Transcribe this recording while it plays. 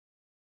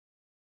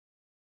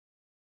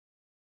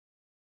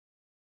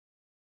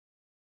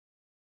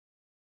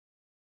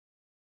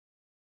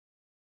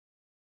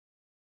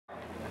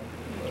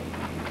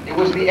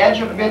was the edge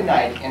of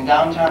midnight in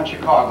downtown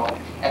Chicago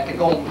at the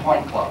Golden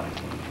Point Club.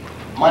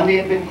 Monday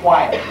had been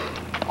quiet,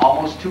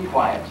 almost too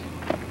quiet.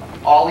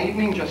 All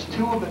evening, just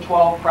 2 of the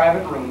 12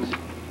 private rooms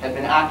had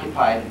been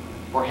occupied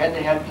for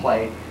head-to-head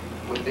play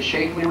with the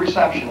shapely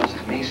receptionist,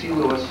 Macy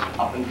Lewis,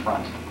 up in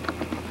front.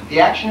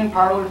 The action in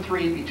Parlor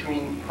 3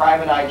 between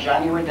Private Eye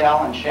Johnny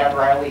Riddell and Shad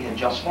Riley had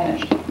just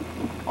finished.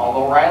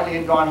 Although Riley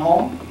had gone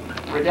home,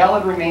 Riddell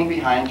had remained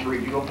behind to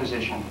review a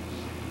position.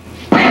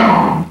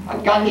 A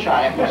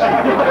gunshot after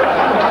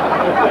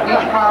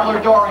each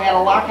parlor door had a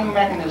locking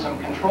mechanism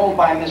controlled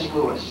by Miss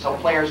Lewis, so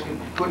players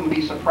couldn't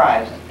be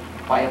surprised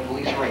by a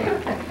police raid.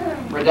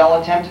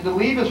 Riddell attempted to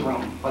leave his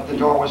room, but the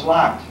door was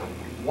locked.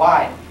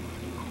 Why?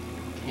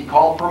 He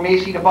called for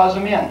Macy to buzz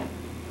him in.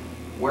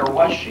 Where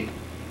was she?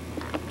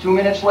 2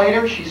 minutes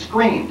later, she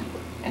screamed,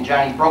 and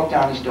Johnny broke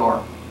down his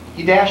door.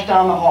 He dashed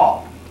down the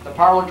hall. The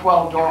Parlor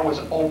 12 door was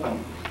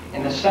open.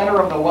 In the center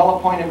of the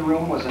well-appointed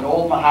room was an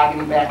old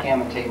mahogany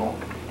backgammon table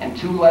and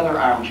 2 leather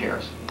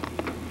armchairs,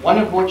 one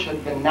of which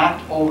had been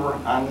knocked over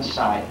on the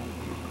side.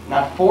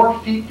 Not 4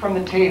 feet from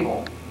the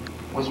table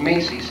was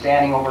Macy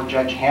standing over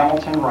Judge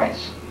Hamilton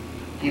Rice.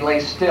 He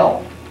lay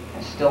still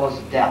as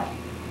death,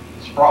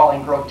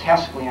 sprawling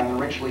grotesquely on the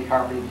richly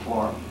carpeted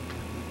floor.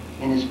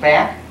 In his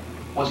back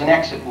was an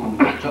exit wound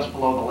just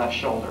below the left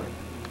shoulder.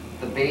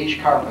 The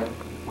beige carpet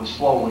was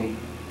slowly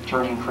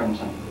turning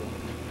crimson.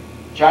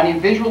 Johnny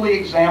visually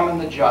examined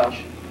the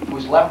judge,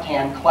 whose left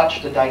hand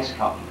clutched a dice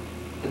cup.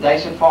 The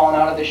dice had fallen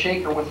out of the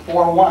shaker with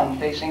 4-1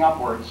 facing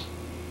upwards.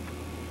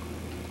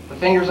 The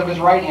fingers of his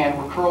right hand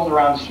were curled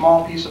around a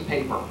small piece of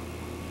paper.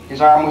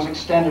 His arm was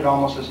extended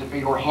almost as if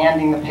he were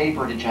handing the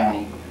paper to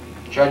Johnny.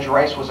 Judge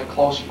Rice was a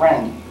close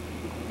friend.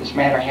 This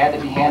matter had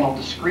to be handled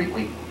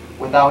discreetly,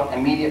 without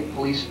immediate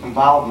police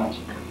involvement.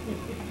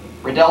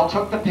 Riddell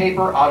took the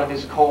paper out of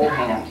his cold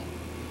hand.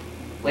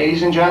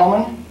 Ladies and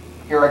gentlemen,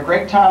 here are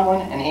Greg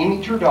Tomlin and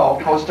Amy Trudeau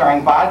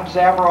co-starring Bob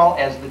Zavarol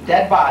as the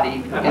dead body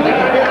in the case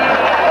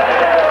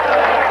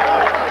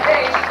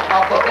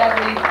of the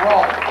deadly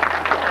role.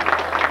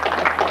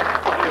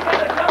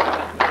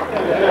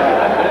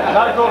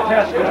 Not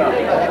grotesque enough.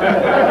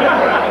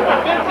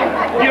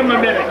 Give him a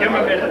minute, give him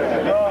a minute.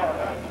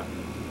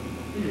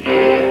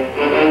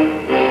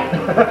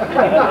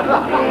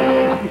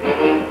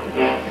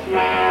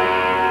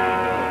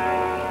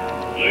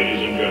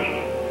 Ladies and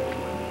gentlemen,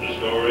 the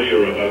story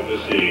you're about to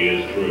see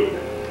is true.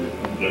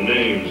 The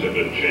names have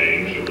been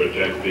changed to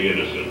protect the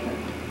innocent.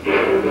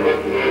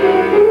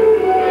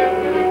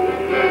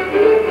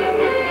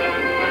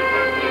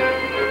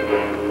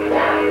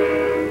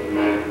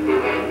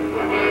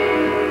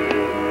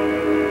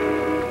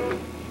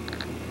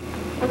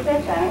 What's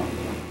that, Johnny?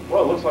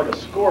 Well, it looks like a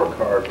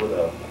scorecard with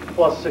a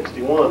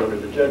 +61 under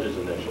the judge's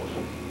initials.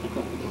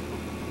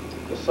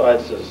 The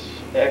side says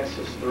X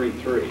is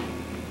 3-3.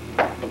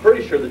 I'm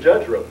pretty sure the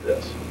judge wrote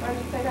this. Why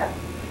did you say that?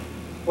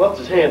 Well, it's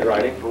his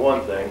handwriting, for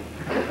one thing.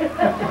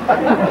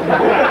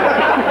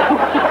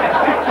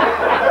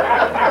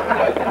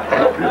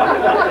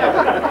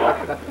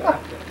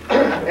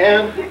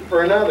 And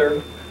for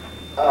another,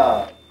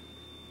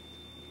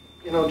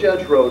 you know,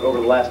 Judge wrote over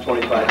the last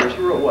 25 years,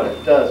 he wrote, what, a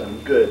dozen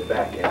good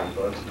backgammon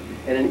books.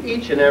 And in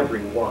each and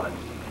every one,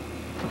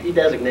 he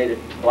designated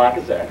black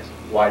as X,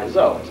 white as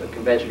O. It's a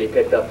convention he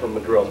picked up from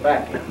McGrill's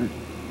backgammon.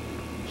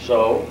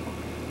 So,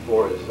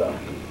 for his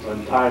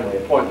untimely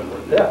appointment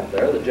with death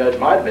there, the judge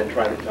might have been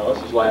trying to tell us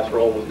his last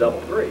roll was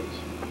double threes.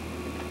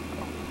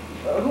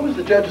 Who was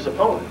the judge's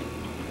opponent?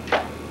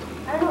 I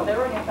don't know, they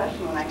were in a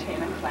session when I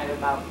came in tonight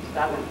about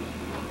 7.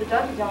 The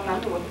judge is young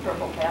member with the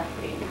purple cap.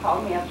 He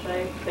called me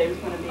yesterday, said he was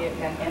going to be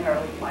in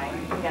early playing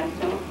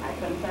against him. I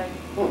couldn't say.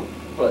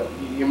 But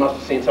you must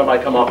have seen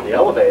somebody come off the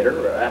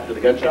elevator after the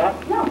gunshot?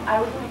 No,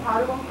 I was in the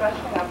powder room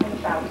freshening up when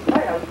the shot was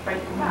fired. I was afraid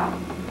to come out.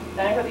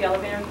 Then I heard the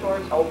elevator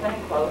doors open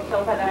and close,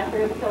 so by then I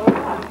figured the killer was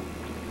out.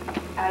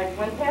 I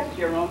went past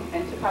your room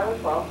into Parlor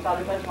 12, saw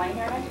the judge laying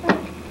here, and I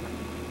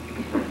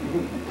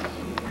screamed.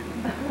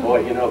 Boy,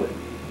 you know, the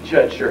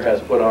judge sure has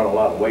put on a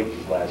lot of weight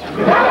these last few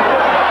days.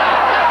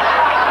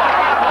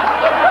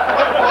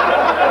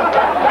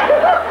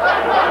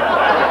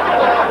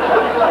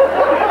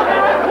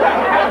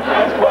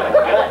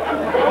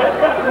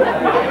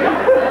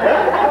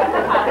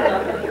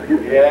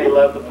 Yeah, he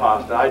loved the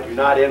pasta. I do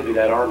not envy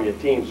that army of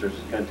teamsters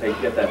that's going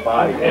to get that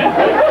body.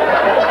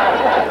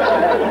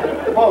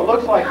 Well, it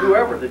looks like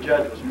whoever the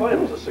judge was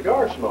playing was a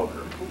cigar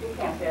smoker. You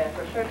can't say that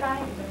for sure,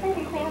 Johnny. The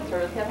safety cleaning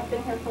service hasn't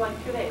been here for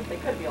like 2 days. They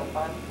could be old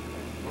buds.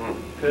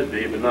 Could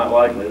be, but not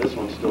likely. This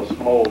one's still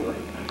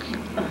smoldering.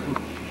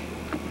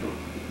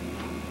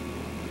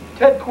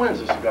 Ted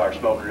Quinn's a cigar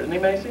smoker, isn't he,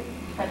 Macy?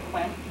 Ted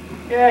Quinn?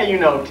 Yeah, you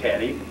know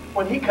Teddy.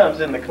 When he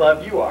comes in the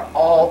club, you are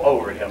all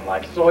over him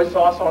like soy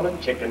sauce on a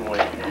chicken wing.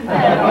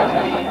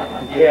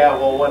 Yeah,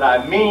 well, what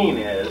I mean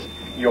is,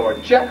 your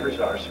checkers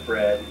are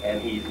spread,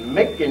 and he's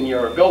micking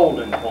your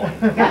golden point.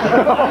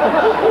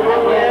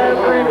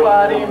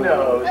 Everybody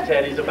knows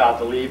Teddy's about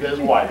to leave his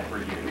wife for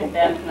you.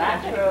 That's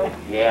not true.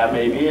 Yeah,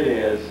 maybe it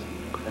is,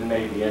 and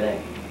maybe it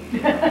ain't.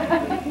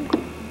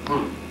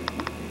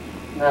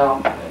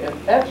 Now,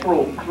 if X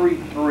rolled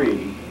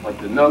 3-3, like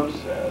the note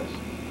says,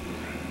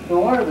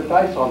 then why are the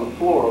dice on the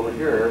floor over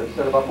here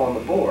instead of up on the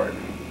board?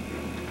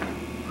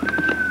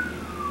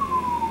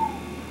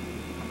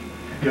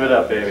 Give it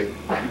up, baby.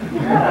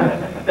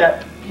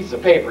 That piece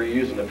of paper you're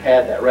using to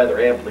pad that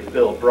rather amply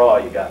filled bra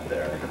you got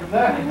there.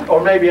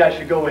 Or maybe I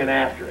should go in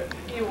after it.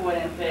 You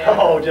wouldn't dare.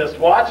 Oh, just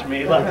watch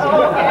me. Let's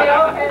Okay.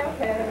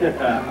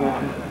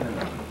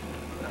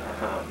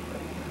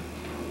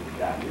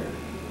 Got here.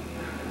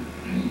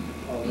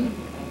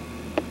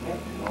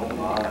 Oh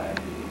my.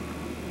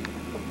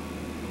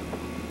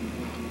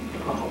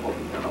 Oh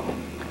no.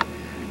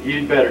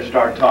 You'd better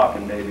start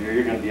talking, baby, or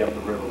you're going to be up the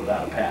river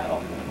without a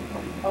paddle.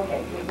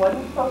 Okay, he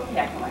wasn't supposed to be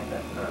acting like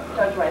this.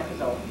 Judge Rice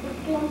was over. He was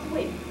feeling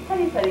sweet.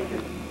 Teddy said he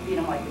could beat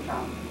him like a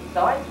drum.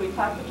 So I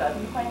sweet-talked the judge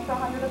and playing for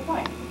 100 a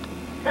point.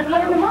 He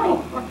wanted the money.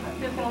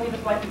 He was going to leave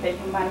his wife and take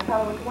him by the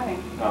collar with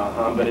winning.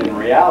 But in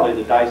reality,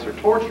 the dice are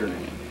torturing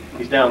him.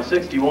 He's down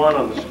 61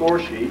 on the score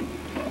sheet.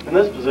 In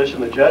this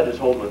position, the judge is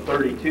holding a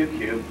 32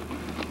 cube.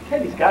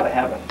 Teddy's got to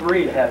have a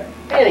 3 to have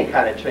any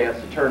kind of chance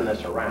to turn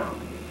this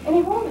around. And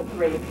he rolled a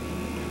 3.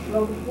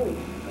 Rolled a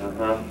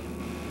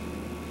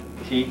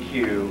 3.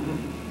 TQ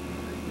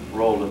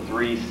rolled a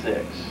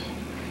 3-6.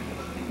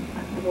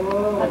 The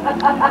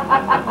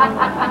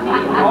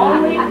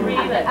only 3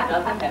 that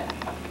doesn't hit.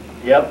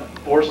 Yep,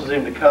 forces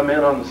him to come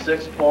in on the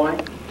 6th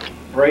point.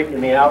 Break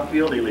in the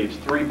outfield, he leaves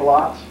 3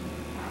 blots.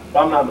 If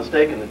I'm not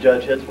mistaken, the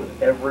judge hits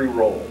with every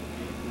roll.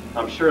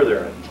 I'm sure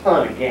there are a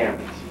ton of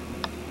gammons.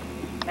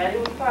 Eddie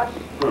was crushed.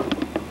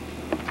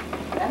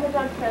 Then the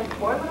judge says,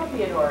 poor little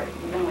Theodore,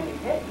 even when you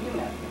hit, you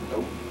miss.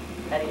 Nope.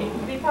 Eddie hates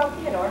to be called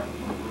Theodore.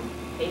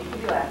 Hates to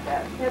be laughed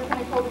at. His when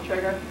he pulled the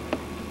trigger.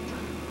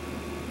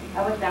 I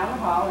was down the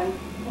hall and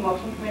he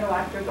motioned for me to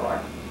lock your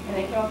door. And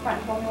they came up front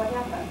and told me what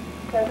happened.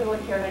 Said they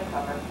would carry that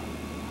cover.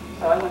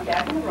 So I went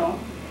back in the room,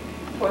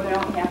 poured their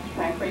own half to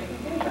try and create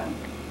confusion.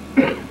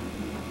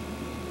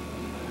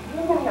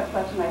 We're going to have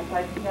such a nice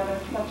life together,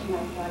 such a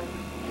nice life.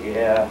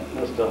 Yeah,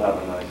 they'll still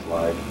have a nice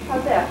life.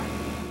 How's that?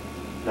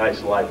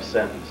 Nice life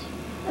sentence.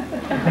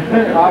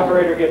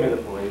 Operator, give me the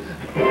police.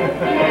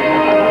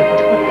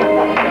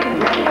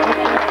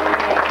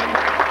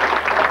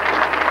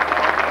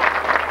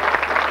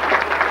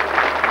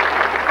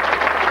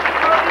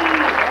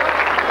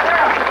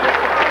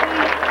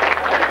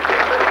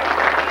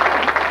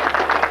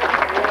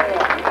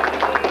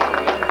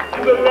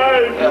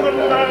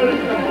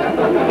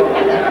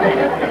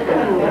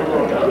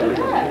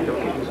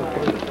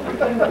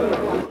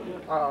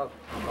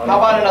 How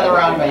about another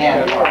round of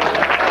hand?